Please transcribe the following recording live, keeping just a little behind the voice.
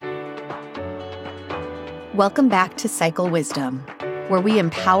Welcome back to Cycle Wisdom, where we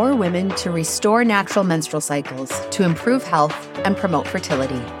empower women to restore natural menstrual cycles to improve health and promote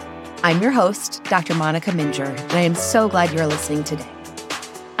fertility. I'm your host, Dr. Monica Minger, and I am so glad you're listening today.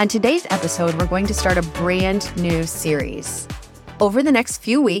 On today's episode, we're going to start a brand new series. Over the next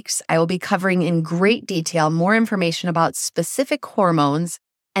few weeks, I will be covering in great detail more information about specific hormones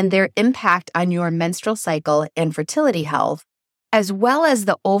and their impact on your menstrual cycle and fertility health, as well as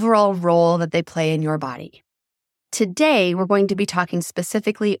the overall role that they play in your body. Today, we're going to be talking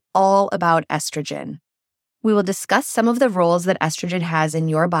specifically all about estrogen. We will discuss some of the roles that estrogen has in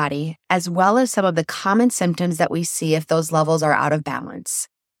your body, as well as some of the common symptoms that we see if those levels are out of balance.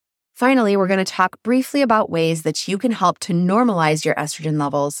 Finally, we're going to talk briefly about ways that you can help to normalize your estrogen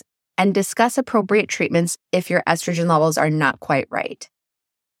levels and discuss appropriate treatments if your estrogen levels are not quite right.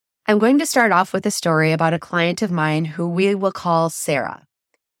 I'm going to start off with a story about a client of mine who we will call Sarah.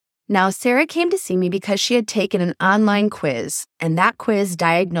 Now, Sarah came to see me because she had taken an online quiz, and that quiz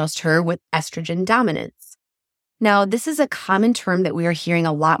diagnosed her with estrogen dominance. Now, this is a common term that we are hearing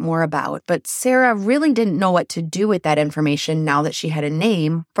a lot more about, but Sarah really didn't know what to do with that information now that she had a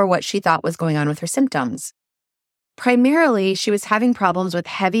name for what she thought was going on with her symptoms. Primarily, she was having problems with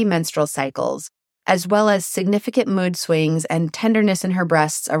heavy menstrual cycles, as well as significant mood swings and tenderness in her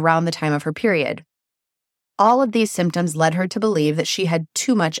breasts around the time of her period. All of these symptoms led her to believe that she had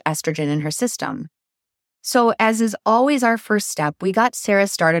too much estrogen in her system. So, as is always our first step, we got Sarah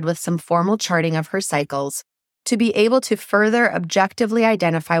started with some formal charting of her cycles to be able to further objectively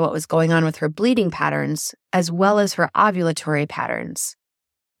identify what was going on with her bleeding patterns, as well as her ovulatory patterns.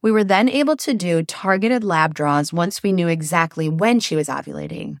 We were then able to do targeted lab draws once we knew exactly when she was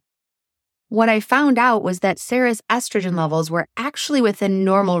ovulating. What I found out was that Sarah's estrogen levels were actually within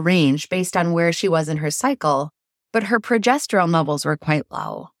normal range based on where she was in her cycle, but her progesterone levels were quite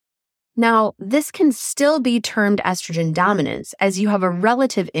low. Now, this can still be termed estrogen dominance as you have a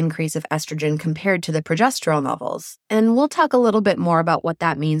relative increase of estrogen compared to the progesterone levels, and we'll talk a little bit more about what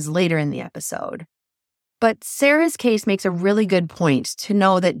that means later in the episode. But Sarah's case makes a really good point to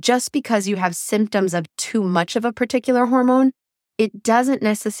know that just because you have symptoms of too much of a particular hormone, it doesn't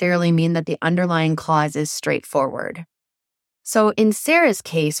necessarily mean that the underlying cause is straightforward. So in Sarah's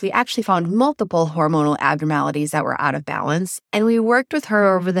case, we actually found multiple hormonal abnormalities that were out of balance, and we worked with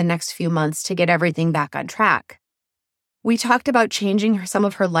her over the next few months to get everything back on track. We talked about changing some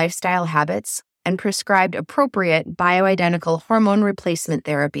of her lifestyle habits and prescribed appropriate bioidentical hormone replacement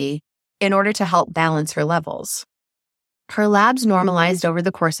therapy in order to help balance her levels. Her labs normalized over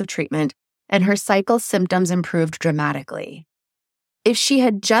the course of treatment, and her cycle symptoms improved dramatically. If she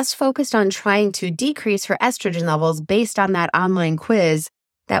had just focused on trying to decrease her estrogen levels based on that online quiz,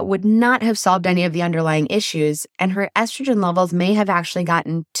 that would not have solved any of the underlying issues, and her estrogen levels may have actually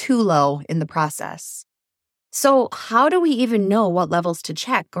gotten too low in the process. So, how do we even know what levels to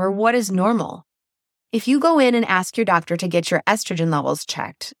check or what is normal? If you go in and ask your doctor to get your estrogen levels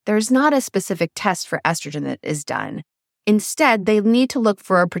checked, there's not a specific test for estrogen that is done. Instead, they need to look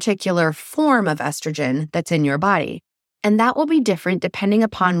for a particular form of estrogen that's in your body. And that will be different depending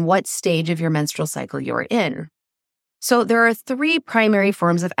upon what stage of your menstrual cycle you're in. So there are 3 primary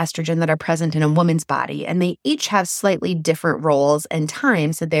forms of estrogen that are present in a woman's body, and they each have slightly different roles and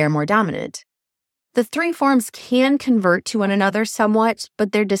times that they are more dominant. The 3 forms can convert to one another somewhat,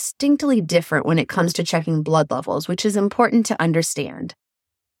 but they're distinctly different when it comes to checking blood levels, which is important to understand.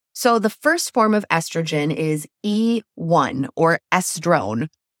 So the first form of estrogen is E1, or estrone.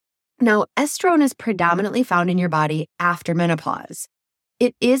 Now, estrone is predominantly found in your body after menopause.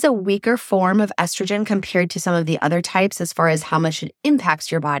 It is a weaker form of estrogen compared to some of the other types as far as how much it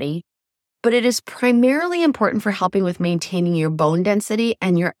impacts your body, but it is primarily important for helping with maintaining your bone density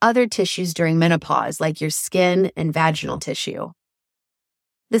and your other tissues during menopause, like your skin and vaginal tissue.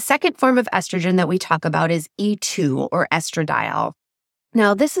 The second form of estrogen that we talk about is E2, or estradiol.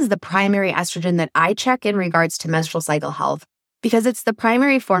 Now, this is the primary estrogen that I check in regards to menstrual cycle health, because it's the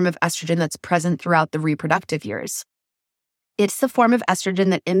primary form of estrogen that's present throughout the reproductive years. It's the form of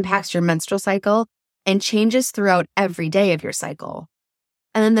estrogen that impacts your menstrual cycle and changes throughout every day of your cycle.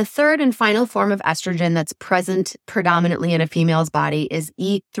 And then the third and final form of estrogen that's present predominantly in a female's body is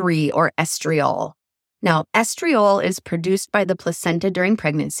E3, or estriol. Now, estriol is produced by the placenta during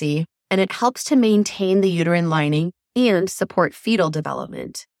pregnancy, and it helps to maintain the uterine lining and support fetal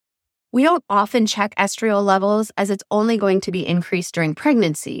development. We don't often check estriol levels as it's only going to be increased during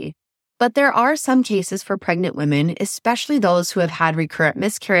pregnancy, but there are some cases for pregnant women, especially those who have had recurrent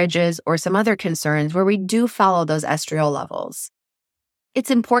miscarriages or some other concerns where we do follow those estriol levels. It's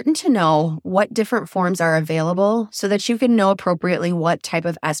important to know what different forms are available so that you can know appropriately what type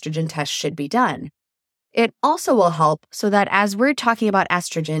of estrogen test should be done. It also will help so that as we're talking about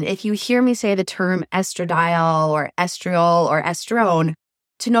estrogen, if you hear me say the term estradiol or estriol or estrone,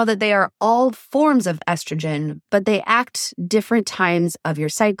 to know that they are all forms of estrogen, but they act different times of your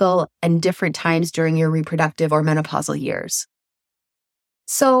cycle and different times during your reproductive or menopausal years.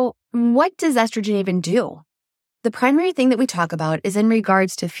 So, what does estrogen even do? The primary thing that we talk about is in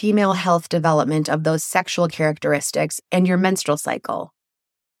regards to female health development of those sexual characteristics and your menstrual cycle.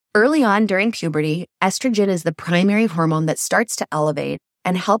 Early on during puberty, estrogen is the primary hormone that starts to elevate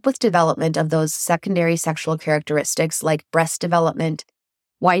and help with development of those secondary sexual characteristics like breast development,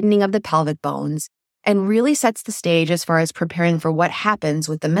 widening of the pelvic bones, and really sets the stage as far as preparing for what happens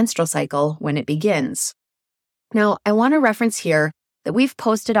with the menstrual cycle when it begins. Now, I want to reference here that we've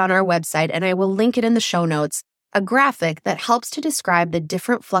posted on our website, and I will link it in the show notes, a graphic that helps to describe the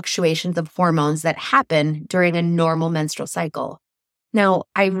different fluctuations of hormones that happen during a normal menstrual cycle. Now,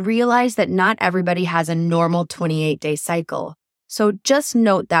 I realize that not everybody has a normal 28-day cycle. So just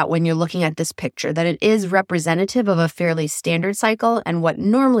note that when you're looking at this picture, that it is representative of a fairly standard cycle and what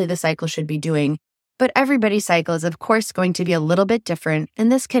normally the cycle should be doing. But everybody's cycle is, of course, going to be a little bit different,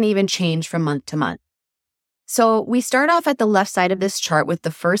 and this can even change from month to month. So we start off at the left side of this chart with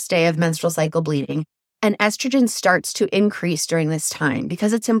the first day of menstrual cycle bleeding, and estrogen starts to increase during this time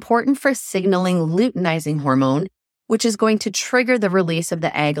because it's important for signaling luteinizing hormone, which is going to trigger the release of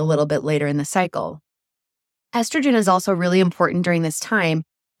the egg a little bit later in the cycle. Estrogen is also really important during this time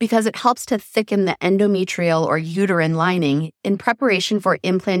because it helps to thicken the endometrial or uterine lining in preparation for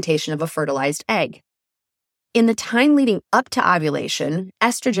implantation of a fertilized egg. In the time leading up to ovulation,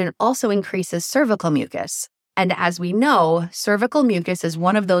 estrogen also increases cervical mucus. And as we know, cervical mucus is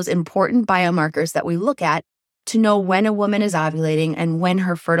one of those important biomarkers that we look at to know when a woman is ovulating and when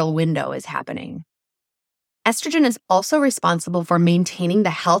her fertile window is happening. Estrogen is also responsible for maintaining the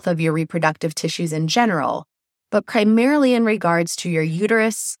health of your reproductive tissues in general, but primarily in regards to your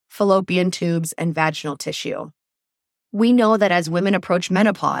uterus, fallopian tubes, and vaginal tissue. We know that as women approach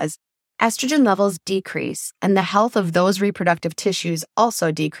menopause, estrogen levels decrease, and the health of those reproductive tissues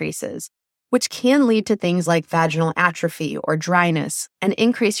also decreases, which can lead to things like vaginal atrophy or dryness and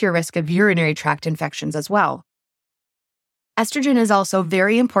increase your risk of urinary tract infections as well. Estrogen is also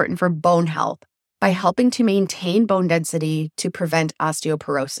very important for bone health by helping to maintain bone density to prevent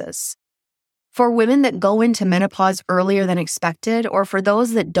osteoporosis. For women that go into menopause earlier than expected, or for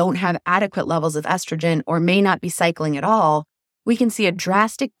those that don't have adequate levels of estrogen or may not be cycling at all, we can see a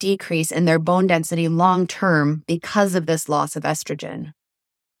drastic decrease in their bone density long-term because of this loss of estrogen.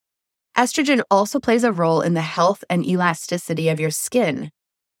 Estrogen also plays a role in the health and elasticity of your skin.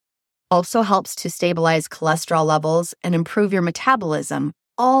 Also helps to stabilize cholesterol levels and improve your metabolism,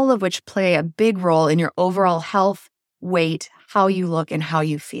 all of which play a big role in your overall health, weight, how you look, and how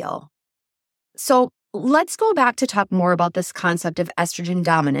you feel. So let's go back to talk more about this concept of estrogen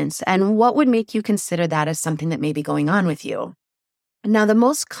dominance and what would make you consider that as something that may be going on with you. Now, the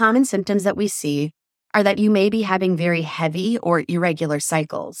most common symptoms that we see are that you may be having very heavy or irregular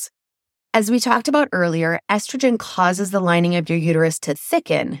cycles. As we talked about earlier, estrogen causes the lining of your uterus to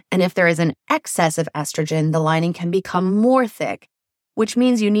thicken, and if there is an excess of estrogen, the lining can become more thick, which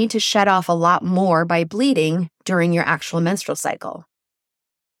means you need to shed off a lot more by bleeding during your actual menstrual cycle.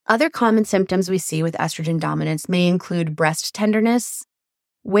 Other common symptoms we see with estrogen dominance may include breast tenderness,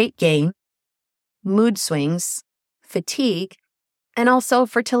 weight gain, mood swings, fatigue, and also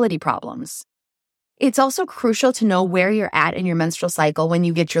fertility problems. It's also crucial to know where you're at in your menstrual cycle when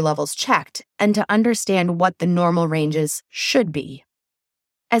you get your levels checked and to understand what the normal ranges should be.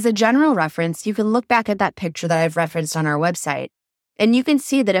 As a general reference, you can look back at that picture that I've referenced on our website, and you can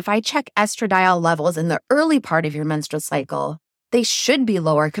see that if I check estradiol levels in the early part of your menstrual cycle, they should be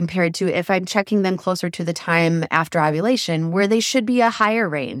lower compared to if I'm checking them closer to the time after ovulation, where they should be a higher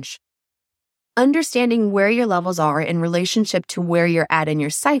range. Understanding where your levels are in relationship to where you're at in your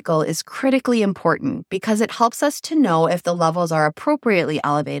cycle is critically important because it helps us to know if the levels are appropriately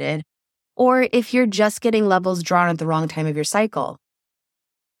elevated or if you're just getting levels drawn at the wrong time of your cycle.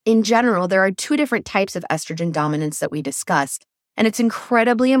 In general, there are two different types of estrogen dominance that we discussed, and it's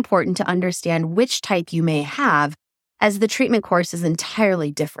incredibly important to understand which type you may have, as the treatment course is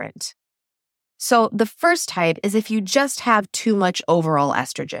entirely different. So the first type is if you just have too much overall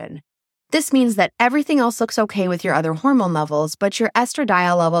estrogen. This means that everything else looks okay with your other hormone levels, but your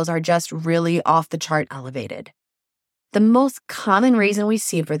estradiol levels are just really off the chart elevated. The most common reason we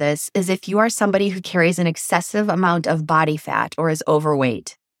see for this is if you are somebody who carries an excessive amount of body fat or is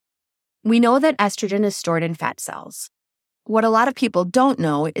overweight. We know that estrogen is stored in fat cells. What a lot of people don't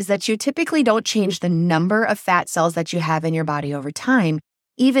know is that you typically don't change the number of fat cells that you have in your body over time,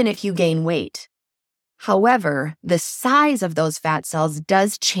 even if you gain weight. However, the size of those fat cells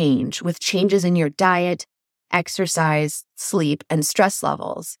does change with changes in your diet, exercise, sleep, and stress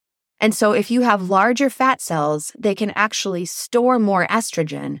levels. And so if you have larger fat cells, they can actually store more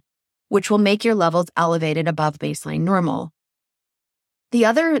estrogen, which will make your levels elevated above baseline normal. The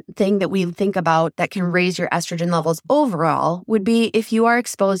other thing that we think about that can raise your estrogen levels overall would be if you are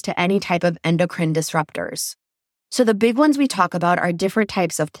exposed to any type of endocrine disruptors. So the big ones we talk about are different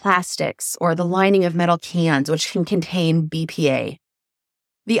types of plastics or the lining of metal cans, which can contain BPA.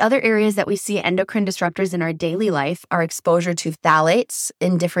 The other areas that we see endocrine disruptors in our daily life are exposure to phthalates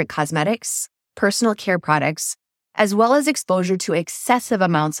in different cosmetics, personal care products, as well as exposure to excessive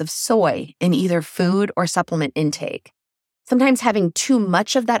amounts of soy in either food or supplement intake. Sometimes having too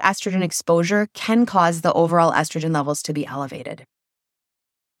much of that estrogen exposure can cause the overall estrogen levels to be elevated.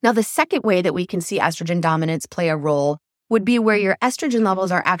 Now, the second way that we can see estrogen dominance play a role would be where your estrogen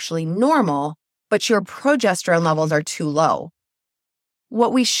levels are actually normal, but your progesterone levels are too low.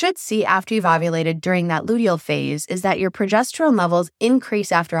 What we should see after you've ovulated during that luteal phase is that your progesterone levels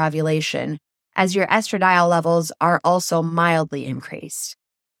increase after ovulation, as your estradiol levels are also mildly increased.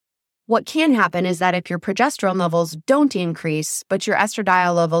 What can happen is that if your progesterone levels don't increase, but your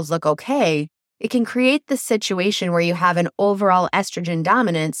estradiol levels look okay, it can create the situation where you have an overall estrogen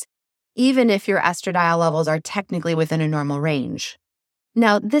dominance, even if your estradiol levels are technically within a normal range.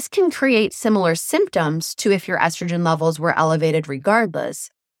 Now, this can create similar symptoms to if your estrogen levels were elevated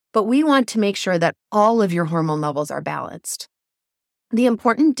regardless, but we want to make sure that all of your hormone levels are balanced. The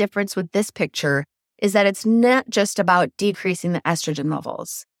important difference with this picture is that it's not just about decreasing the estrogen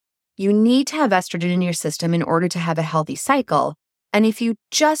levels. You need to have estrogen in your system in order to have a healthy cycle. And if you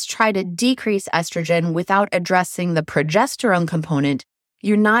just try to decrease estrogen without addressing the progesterone component,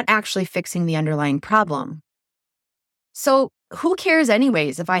 you're not actually fixing the underlying problem. So who cares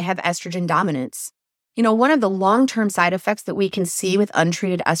anyways if I have estrogen dominance? One of the long-term side effects that we can see with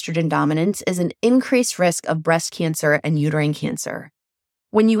untreated estrogen dominance is an increased risk of breast cancer and uterine cancer.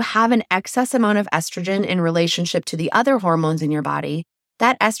 When you have an excess amount of estrogen in relationship to the other hormones in your body,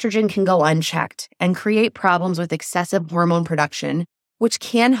 that estrogen can go unchecked and create problems with excessive hormone production, which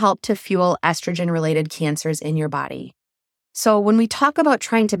can help to fuel estrogen-related cancers in your body. So when we talk about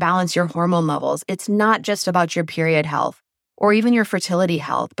trying to balance your hormone levels, it's not just about your period health or even your fertility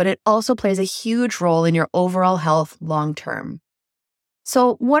health, but it also plays a huge role in your overall health long-term.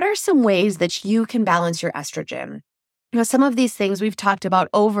 So what are some ways that you can balance your estrogen? Some of these things we've talked about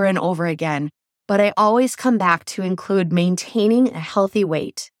over and over again, but I always come back to include maintaining a healthy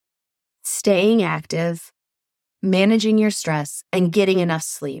weight, staying active, managing your stress, and getting enough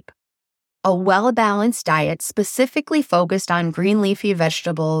sleep. A well-balanced diet specifically focused on green leafy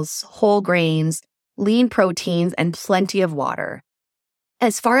vegetables, whole grains, lean proteins, and plenty of water.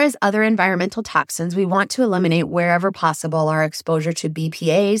 As far as other environmental toxins, we want to eliminate wherever possible our exposure to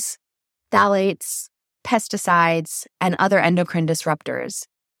BPAs, phthalates, pesticides, and other endocrine disruptors.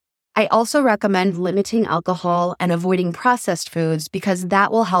 I also recommend limiting alcohol and avoiding processed foods because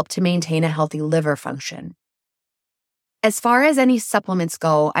that will help to maintain a healthy liver function. As far as any supplements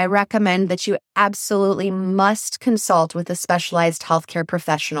go, I recommend that you absolutely must consult with a specialized healthcare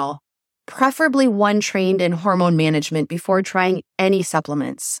professional, preferably one trained in hormone management before trying any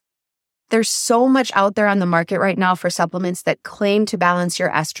supplements. There's so much out there on the market right now for supplements that claim to balance your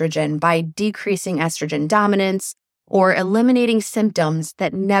estrogen by decreasing estrogen dominance or eliminating symptoms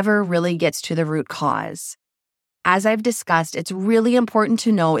that never really gets to the root cause. As I've discussed, it's really important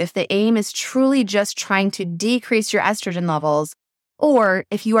to know if the aim is truly just trying to decrease your estrogen levels, or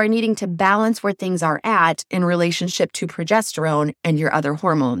if you are needing to balance where things are at in relationship to progesterone and your other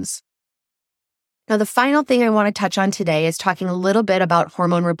hormones. Now, the final thing I want to touch on today is talking a little bit about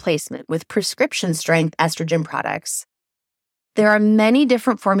hormone replacement with prescription-strength estrogen products. There are many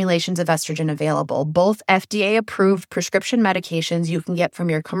different formulations of estrogen available, both FDA-approved prescription medications you can get from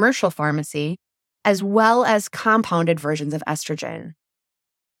your commercial pharmacy, as well as compounded versions of estrogen.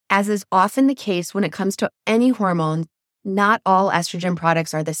 As is often the case when it comes to any hormone, not all estrogen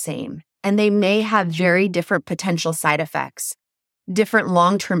products are the same, and they may have very different potential side effects, different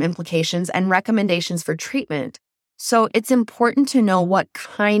long-term implications, and recommendations for treatment. So it's important to know what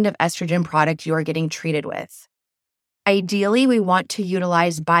kind of estrogen product you are getting treated with. Ideally, we want to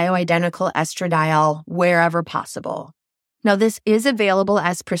utilize bioidentical estradiol wherever possible. Now, this is available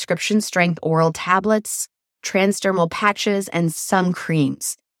as prescription-strength oral tablets, transdermal patches, and some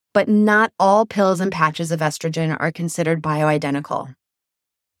creams, but not all pills and patches of estrogen are considered bioidentical.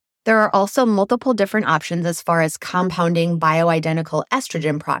 There are also multiple different options as far as compounding bioidentical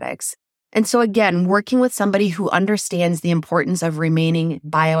estrogen products, And so again, working with somebody who understands the importance of remaining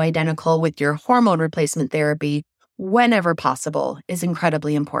bioidentical with your hormone replacement therapy whenever possible is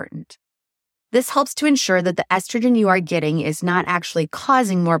incredibly important. This helps to ensure that the estrogen you are getting is not actually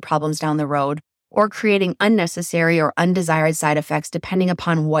causing more problems down the road or creating unnecessary or undesired side effects depending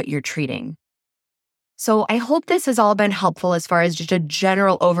upon what you're treating. So I hope this has all been helpful as far as just a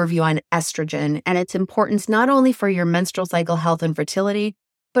general overview on estrogen and its importance not only for your menstrual cycle health and fertility,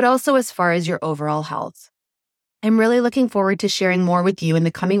 but also as far as your overall health. I'm really looking forward to sharing more with you in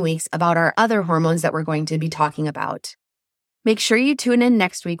the coming weeks about our other hormones that we're going to be talking about. Make sure you tune in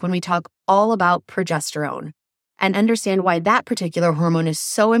next week when we talk all about progesterone and understand why that particular hormone is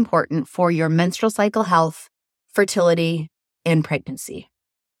so important for your menstrual cycle health, fertility, and pregnancy.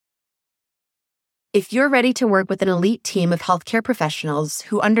 If you're ready to work with an elite team of healthcare professionals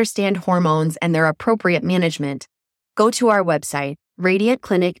who understand hormones and their appropriate management, go to our website,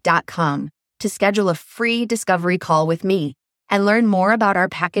 radiantclinic.com, to schedule a free discovery call with me and learn more about our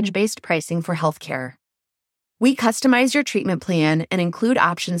package-based pricing for healthcare. We customize your treatment plan and include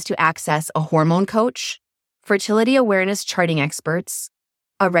options to access a hormone coach, fertility awareness charting experts,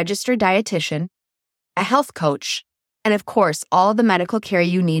 a registered dietitian, a health coach, and of course, all the medical care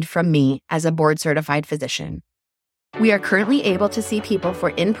you need from me as a board-certified physician. We are currently able to see people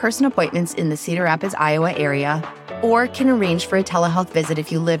for in-person appointments in the Cedar Rapids, Iowa area, or can arrange for a telehealth visit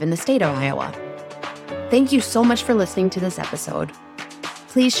if you live in the state of Iowa. Thank you so much for listening to this episode.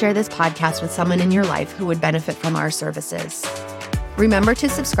 Please share this podcast with someone in your life who would benefit from our services. Remember to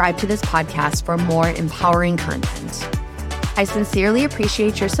subscribe to this podcast for more empowering content. I sincerely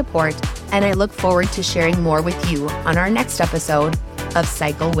appreciate your support, and I look forward to sharing more with you on our next episode of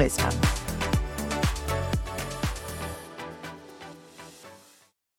Cycle Wisdom.